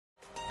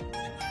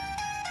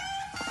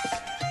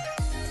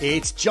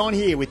It's John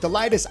here with the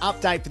latest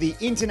update for the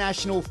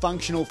International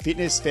Functional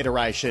Fitness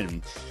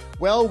Federation.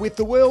 Well, with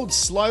the world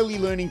slowly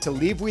learning to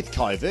live with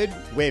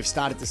COVID, we've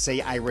started to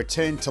see a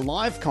return to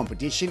live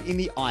competition in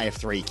the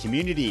IF3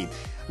 community.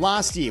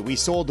 Last year, we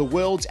saw the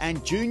Worlds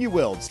and Junior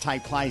Worlds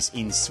take place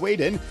in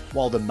Sweden,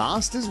 while the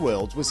Masters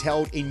Worlds was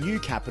held in New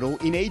Capital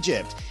in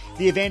Egypt.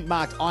 The event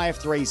marked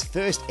IF3's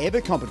first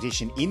ever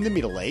competition in the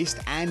Middle East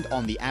and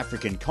on the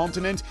African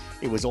continent.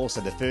 It was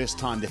also the first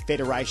time the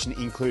Federation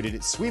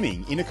included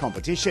swimming in a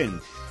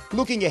competition.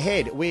 Looking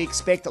ahead, we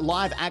expect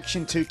live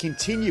action to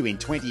continue in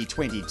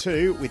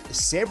 2022 with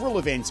several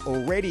events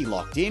already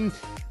locked in.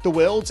 The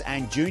Worlds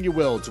and Junior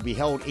Worlds will be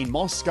held in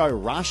Moscow,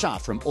 Russia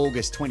from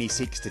August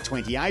 26 to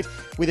 28,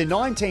 with a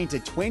 19 to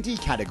 20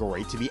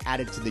 category to be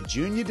added to the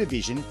junior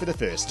division for the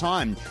first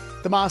time.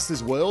 The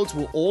Masters Worlds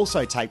will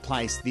also take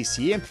place this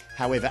year.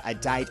 However, a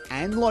date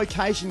and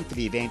location for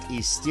the event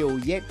is still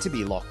yet to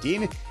be locked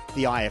in.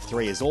 The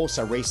IF3 has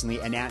also recently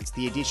announced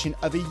the addition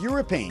of a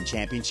European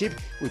Championship,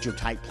 which will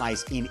take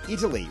place in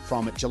Italy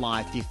from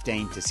July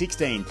 15 to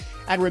 16.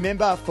 And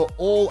remember, for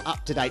all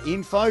up-to-date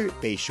info,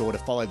 be sure to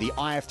follow the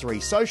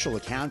IF3 social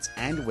accounts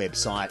and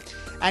website.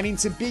 And in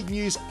some big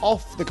news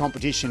off the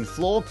competition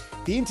floor,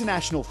 the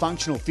International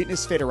Functional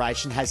Fitness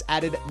Federation has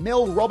added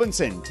Mel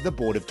Robinson to the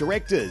board of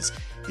directors.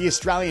 The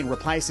Australian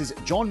replaces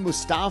John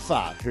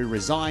Mustafa, who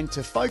resigned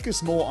to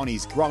focus more on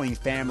his growing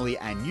family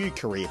and new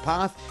career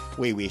path.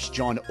 We wish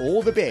John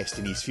all the best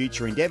in his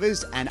future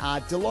endeavours and are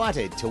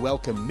delighted to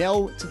welcome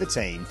Mel to the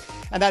team.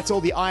 And that's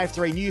all the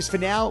IF3 news for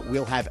now.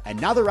 We'll have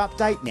another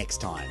update next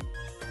time.